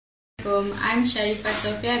I'm Sharifah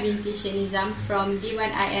Sofia binti Shenizam from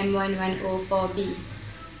D1IM110-4B.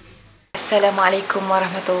 Assalamualaikum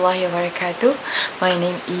warahmatullahi wabarakatuh. My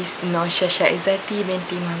name is Nosha Syaizati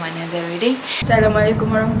binti Muhammad Nazaruddin. Assalamualaikum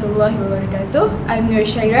warahmatullahi wabarakatuh. I'm Nur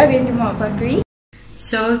Syaira binti Muhammad Bakri.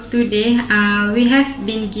 So today we have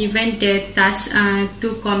been given the task to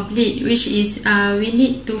complete, which is we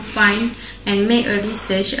need to find and make a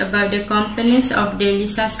research about the components of the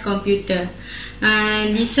Lisa's computer.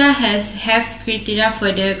 Lisa have criteria for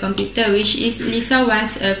the computer, which is Lisa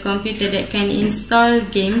wants a computer that can install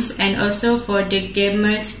games and also for the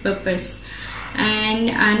gamers purpose. And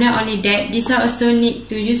not only that, Lisa also need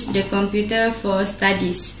to use the computer for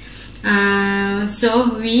studies.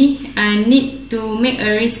 So we need to make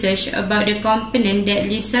a research about the component that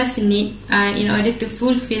Lisa's need in order to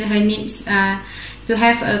fulfill her needs to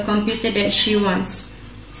have a computer that she wants.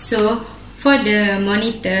 So for the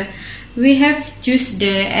monitor, we have choose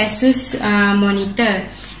the ASUS monitor.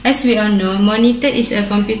 As we all know, monitor is a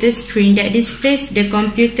computer screen that displays the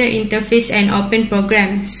computer interface and open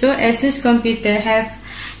program. So ASUS computer have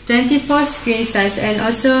 24 screen size and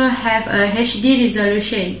also have a HD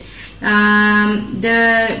resolution.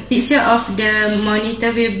 The picture of the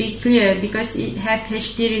monitor will be clear because it have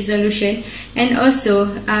HD resolution, and also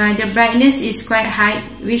the brightness is quite high,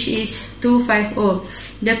 which is 250.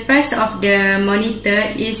 The price of the monitor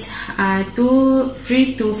is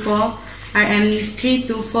 324 RM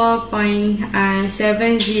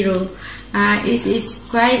 324.70. It is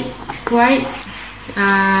quite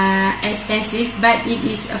expensive, but it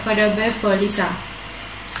is affordable for Lisa.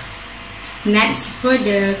 Next, for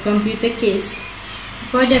the computer case.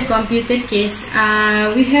 For the computer case,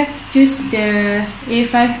 we have choose the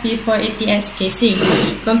A5P480S casing.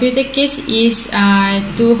 Computer case is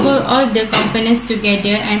to hold all the components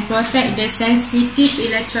together and protect the sensitive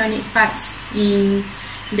electronic parts in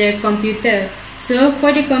the computer. So for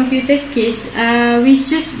the computer case, we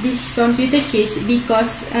choose this computer case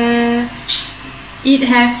because it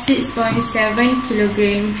have 6.7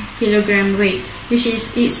 kilogram weight, which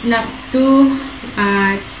is it's not too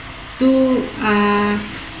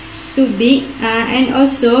big, and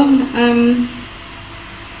also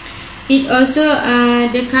it also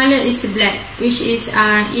the color is black, which is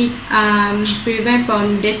it prevent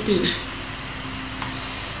from dirty.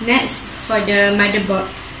 Next, for the motherboard.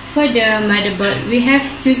 For the motherboard, we have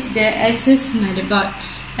choose the ASUS motherboard.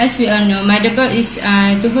 As we all know, motherboard is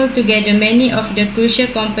to hold together many of the crucial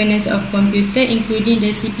components of computer, including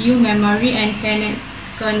the CPU, memory, and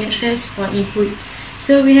connectors for input.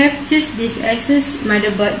 So we have choose this ASUS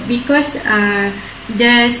motherboard because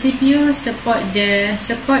the CPU support the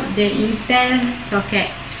Intel socket,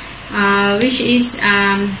 which is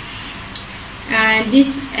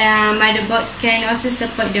this motherboard can also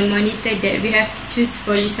support the monitor that we have choose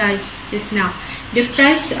for Lisa just now. The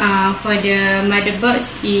price for the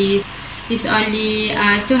motherboards is only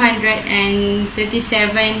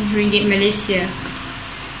 237 ringgit Malaysia.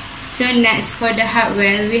 So next, for the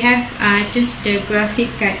hardware, we have choose the graphic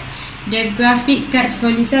card. The graphic cards for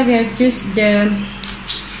Lisa, we have choose the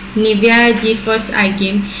Nvidia GeForce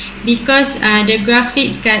iGame because the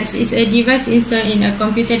graphic cards is a device installed in a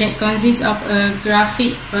computer that consists of a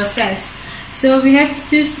graphic process. So we have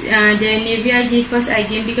choose the Nvidia GeForce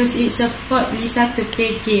iGame because it support Lisa to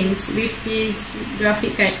play games with this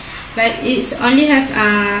graphic card, but it's only have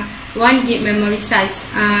 1 GB memory size.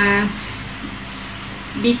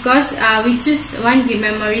 Because we choose 1 GB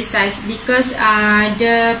memory size because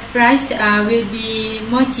the price will be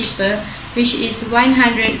more cheaper, which is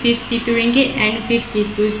 152 ringgit and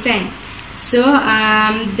 52 cents. So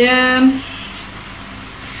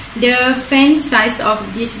the fan size of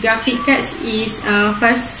this graphic cards is 5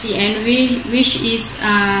 cm, which is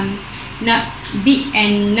not big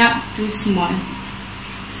and not too small.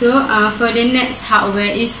 So for the next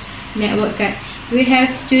hardware is network card. We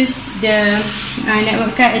have choose the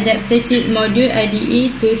network card adapter chip module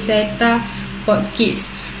IDE to SATA port kits,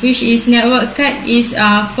 which is network card is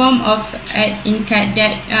a form of add-in card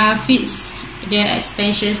that fits the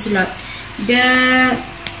expansion slot.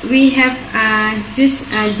 We have choose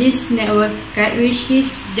this network card, which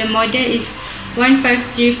is the model is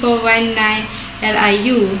 153419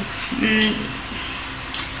 LIU.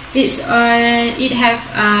 It have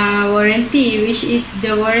warranty, which is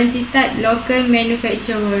the warranty type local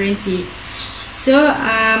manufacturer warranty. So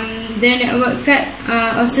the network card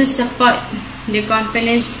also support the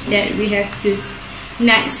components that we have choose.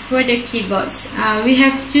 Next, for the keyboards, we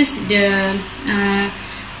have choose the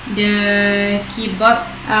keyboard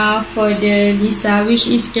for the Lisa, which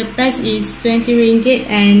is the price is 20 ringgit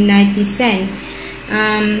and 90 cents.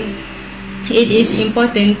 it is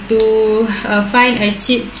important to find a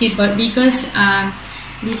cheap keyboard because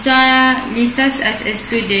Lisa's as a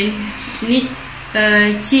student need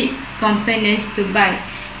cheap components to buy.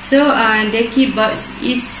 So the keyboard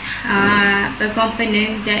is a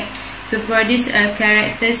component that to produce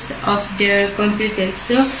characters of the computer.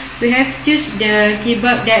 So we have choose the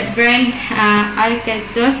keyboard that brand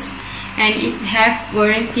Alcatraz, and it have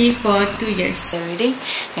warranty for 2 years. Ready?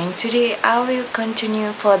 And today I will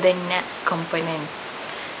continue for the next component,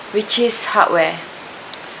 which is hardware.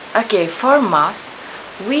 Okay, for mouse,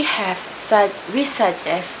 we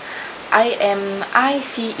suggest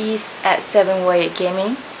IMICE's at 7 wire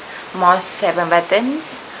gaming, mouse 7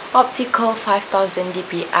 buttons, optical 5000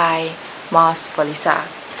 dpi mouse for Lisa,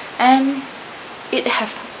 and it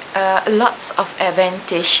has lots of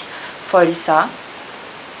advantage for Lisa,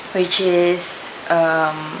 which is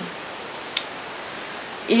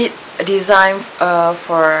it designed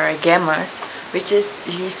for gamers, which is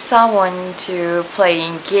Lisa want to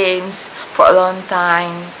playing games for a long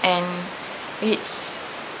time, and it's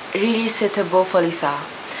really suitable for Lisa.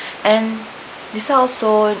 And Lisa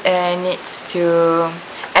also needs to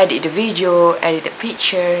edit the video, edit the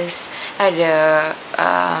pictures, make a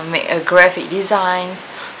graphic designs.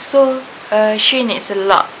 So she needs a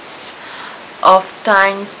lot of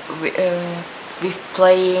time with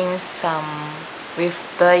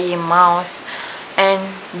playing mouse, and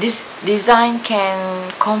this design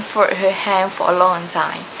can comfort her hand for a long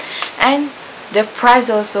time. And the price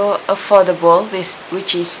also affordable,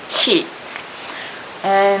 which is cheap,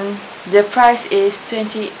 and the price is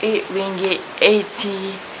 28 ringgit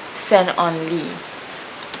 80 cent only.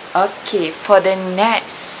 Okay, for the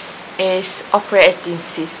next is operating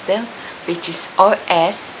system, which is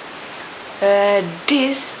OS.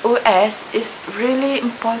 This OS is really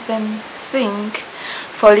important thing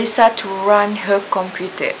for Lisa to run her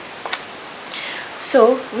computer.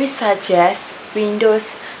 So we suggest Windows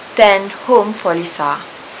 10 Home for Lisa,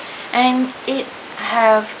 and it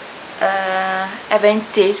have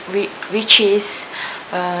advantage which is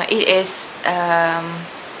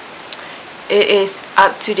it is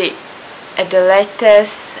up to date at the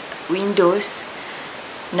latest Windows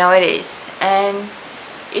nowadays, and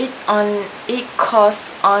it costs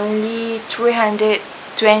only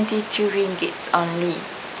 322 ringgits only.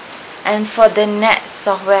 And for the next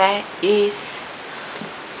software is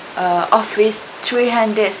Office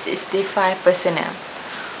 365 Personal.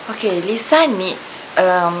 Okay, Lisa needs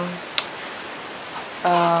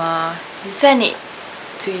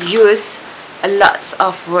to use a lot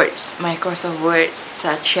of words, Microsoft Words,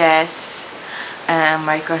 such as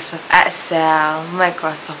Microsoft Excel,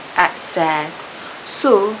 Microsoft Access.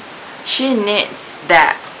 So she needs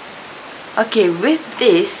that. Okay, with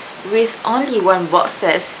this, with only one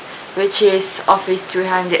boxes, which is Office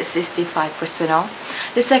 365 Personal,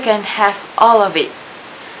 Lisa can have all of it,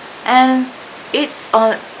 and it's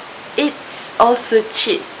also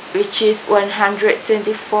cheap, which is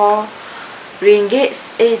 124 ringgit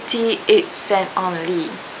 88 cent only.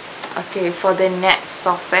 Okay, for the next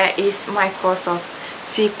software is Microsoft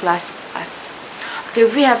C++. Okay,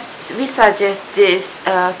 we suggest this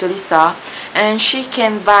to Lisa, and she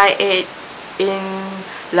can buy it in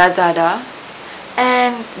Lazada,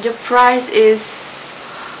 and the price is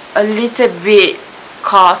a little bit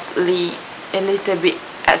costly, a little bit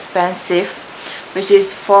expensive, which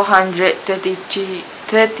is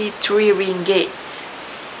 433 ringgit.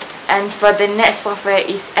 And for the next software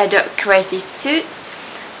is Adobe Creative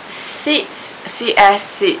Suite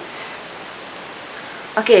CS6.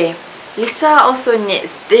 Okay, Lisa also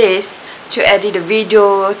needs this to edit the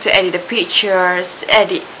video, to edit the pictures,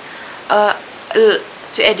 to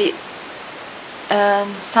edit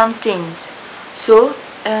something. So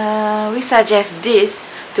we suggest this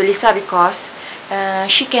to Lisa because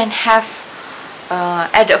she can have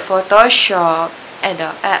Adobe Photoshop,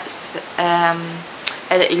 Adobe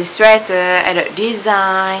Illustrator, Adobe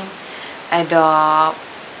Design, Adobe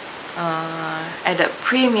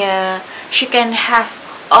Premiere. She can have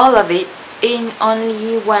all of it in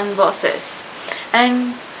only one boxes,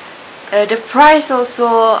 and the price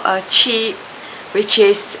also cheap, which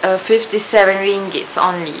is 57 ringgits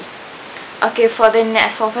only. Okay, for the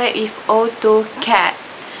next software is AutoCAD.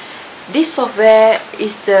 This software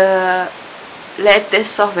is the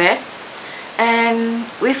latest software, and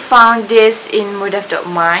we found this in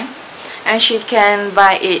Mudah.my, and she can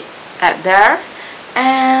buy it at there,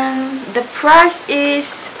 and the price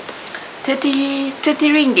is 30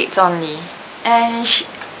 ringgit only, and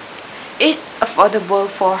it's affordable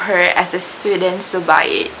for her as a student to buy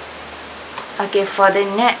it. Okay, for the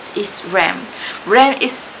next is RAM. RAM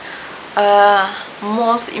is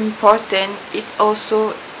most important, it's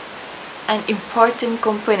also an important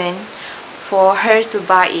component for her to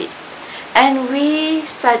buy it. And we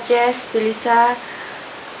suggest to Lisa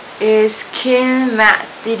is Kin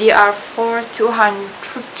Max DDR4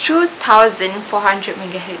 2400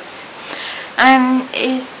 MHz, and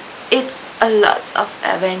it's a lot of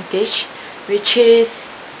advantage, which is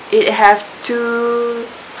it have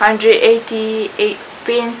 288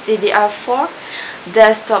 pins DDR4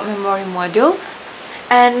 desktop memory module,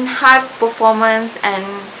 and high performance, and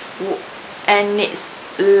needs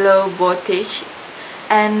low voltage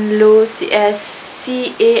and low CAS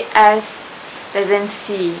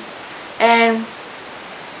latency, and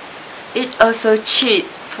it also cheap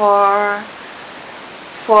for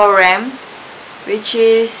RAM, which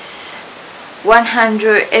is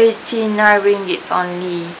 189 ringgit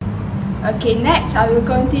only. Okay, next I will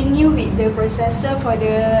continue with the processor for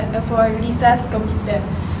Lisa's computer,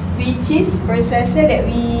 which is processor that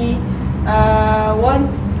we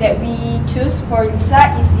choose for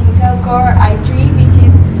Lisa is Intel Core i3, which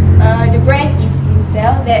is the brand is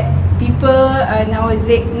Intel that people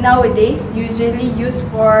nowadays usually use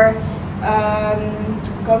for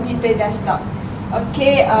computer desktop.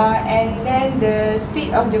 Okay, and then the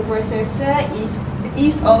speed of the processor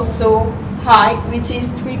is also high, which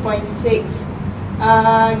is 3.6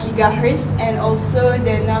 gigahertz, and also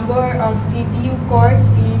the number of CPU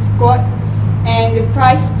cores is quad, and the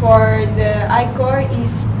price for the iCore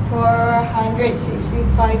is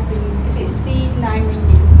 469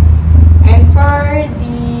 ringgit. And for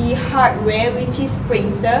the hardware, which is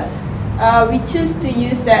printer, we choose to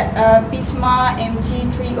use that Pisma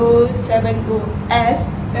MG3070S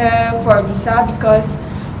for Lisa, because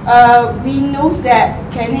we know that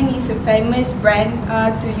Canon is a famous brand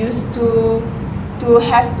to use to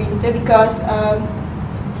have printer, because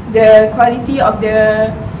the quality of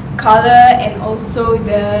the color and also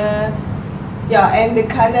the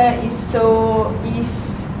color is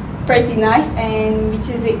pretty nice, and we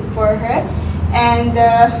choose it for her. And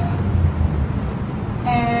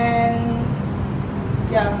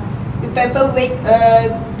the paper weight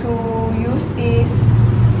to use is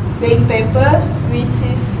plain paper, which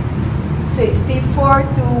is 64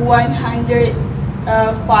 to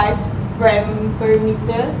 105 gram per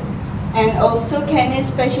meter, and also Canon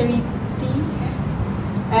specialty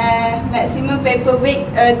maximum paper weight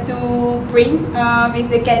to print with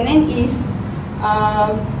the Canon is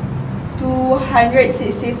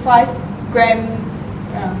 265 gram,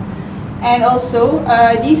 and also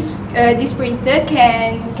this printer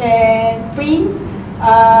can print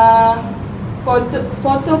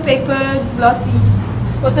photo paper plus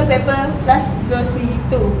glossy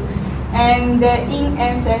too, and the ink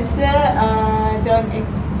and sensor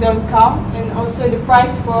don't count. And also the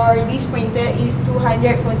price for this printer is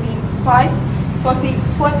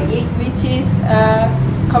 248, which is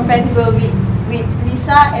compatible with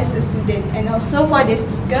Lisa as a student. And also for the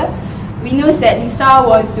speaker, we know that Lisa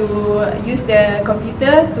want to use the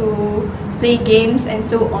computer to play games and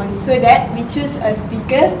so on, so that we choose a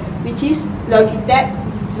speaker which is Logitech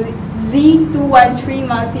Z213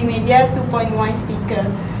 Multimedia 2.1 speaker.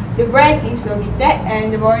 The brand is Logitech,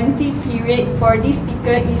 and the warranty period for this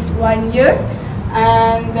speaker is 1 year,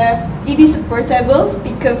 and it is a portable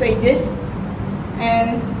speaker faders,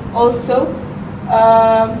 and also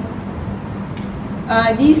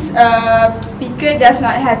this speaker does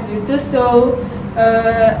not have Bluetooth, so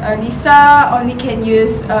Lisa only can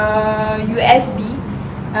use USB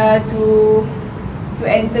to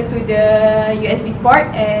enter to the USB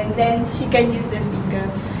port, and then she can use the speaker.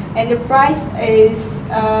 And the price is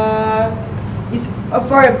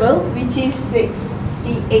affordable, which is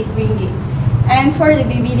 68 ringgit. And for the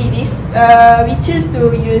DVD disc, we choose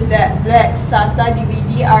to use that Black SATA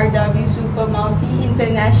DVD RW Super Multi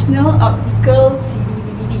International Optical CD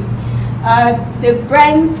DVD. The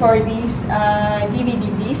brand for this DVD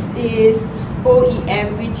disc is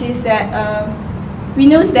OEM, which is that we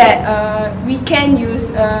know that we can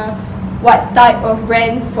use what type of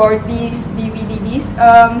brand for this DVD disc,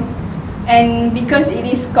 and because it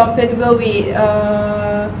is compatible with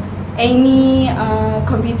any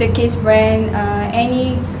computer case brand,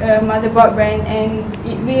 any motherboard brand, and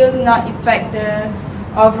it will not affect the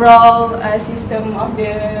overall system of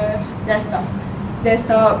the desktop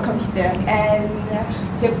computer. And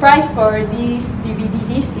the price for this DVD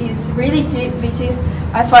disc is really cheap, which is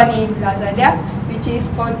I found in Lazada, which is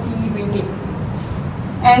 40 ringgit.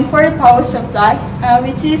 And for the power supply,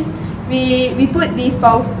 which is we put this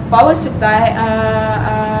power supply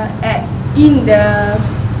in the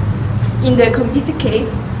computer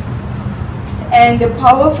case, and the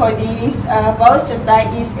power for this power supply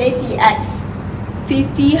is ATX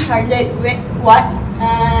 50 100 watt,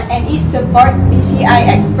 and it supports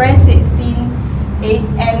PCI Express 16.8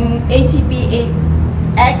 and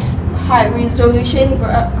AGP8X high resolution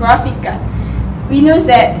graphic card. We know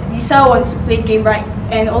that Lisa wants to play game, right?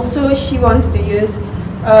 And also she wants to use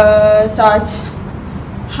such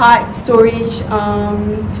high storage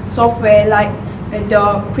software like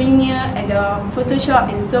Adobe Premiere, Adobe Photoshop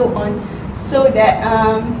and so on, so that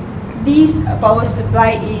this power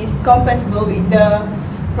supply is compatible with the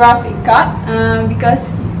graphic card, because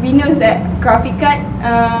we know that graphic card,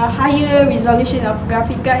 higher resolution of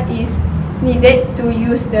graphic card is needed to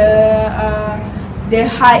use the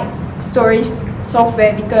high storage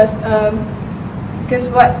software, because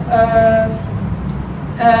what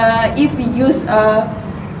if we use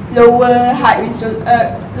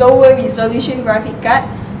lower resolution graphic card,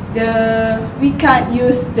 we can't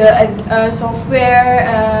use the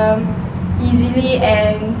software easily,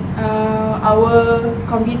 and our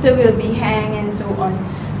computer will be hang and so on.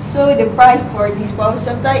 So the price for this power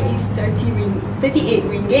supply is 38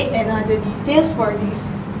 ringgit, and other details for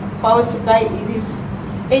this power supply is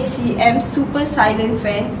HCM super silent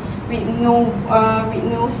fan with no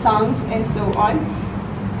sounds and so on.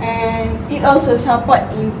 And it also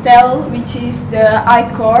supports Intel, which is the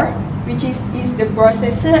i-Core, which is the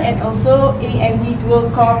processor, and also AMD dual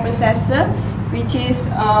core processor, which is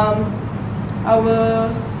our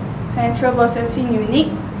central processing unit,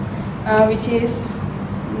 which is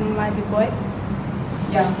motherboard.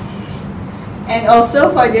 Yeah. And also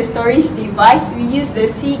for the storage device, we use the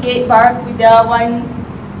Seagate Barracuda 1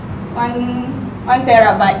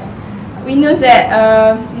 terabyte. We know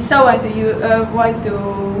that Lisa want to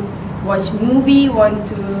watch movie, want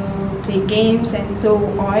to play games and so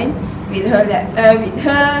on with her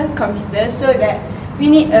computer, so that we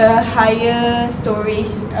need a higher storage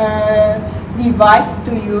device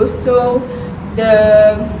to use, so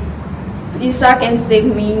Lisa can save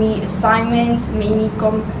many assignments, many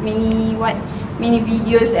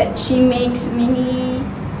videos that she makes, many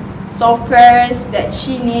softwares that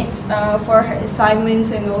she needs for her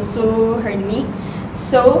assignments and also her need.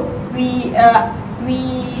 So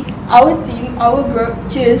our group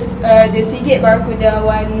choose the Seagate Barracuda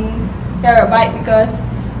 1 terabyte because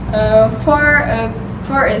for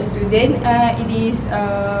a student it is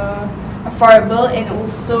affordable, and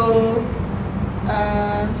also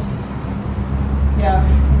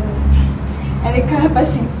and the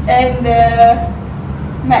capacity and the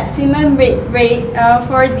maximum rate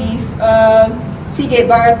for this Seagate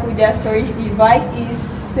Barracuda storage device is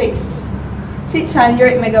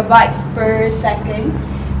 600 megabytes per second,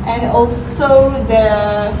 and also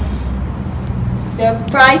the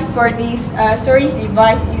price for this storage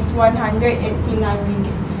device is 189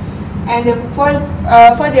 ringgit. And for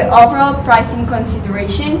the overall pricing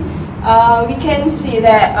consideration, we can see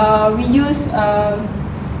that we use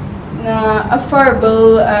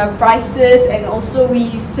affordable prices, and also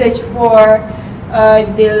we search for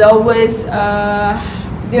the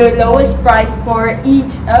lowest price for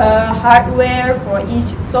each hardware, for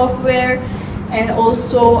each software, and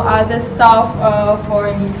also other stuff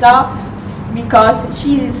for Lisa, because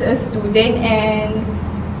she is a student, and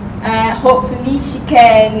hopefully she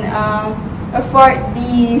can afford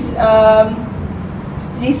these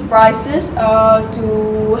prices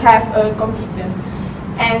to have a computer.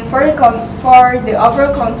 And for the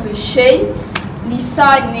overall conclusion,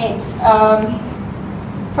 Lisa needs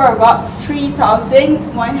for about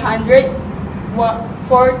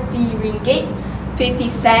 3,140 ringgit 50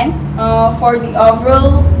 cents for the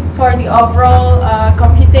overall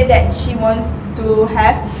computer that she wants to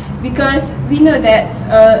have, because we know that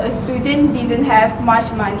a student didn't have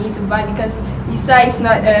much money to buy, because Lisa is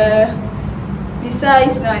not a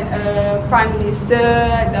prime minister,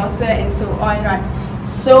 doctor, and so on, right?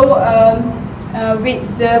 So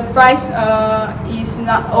with the price is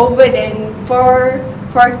not over than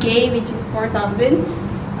 4K, which is 4,000,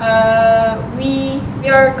 we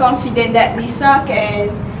are confident that Lisa can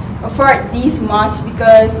afford this much,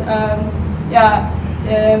 because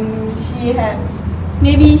she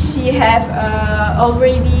have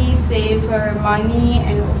already saved her money,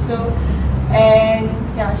 and also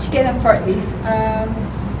she can afford this.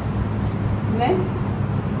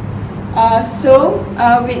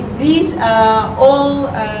 With these all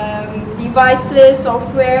devices,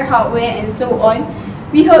 software, hardware, and so on,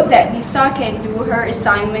 we hope that Lisa can do her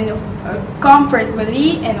assignment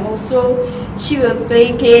comfortably, and also she will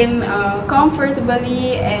play game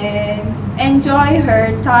comfortably and enjoy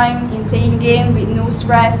her time in playing game with no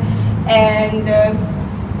stress, and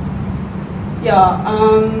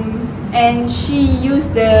and she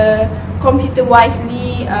used the computer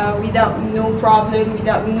wisely, without no problem,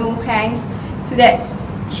 without no hangs, so that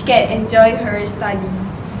she can enjoy her study.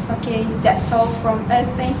 Okay, that's all from us.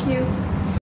 Thank you.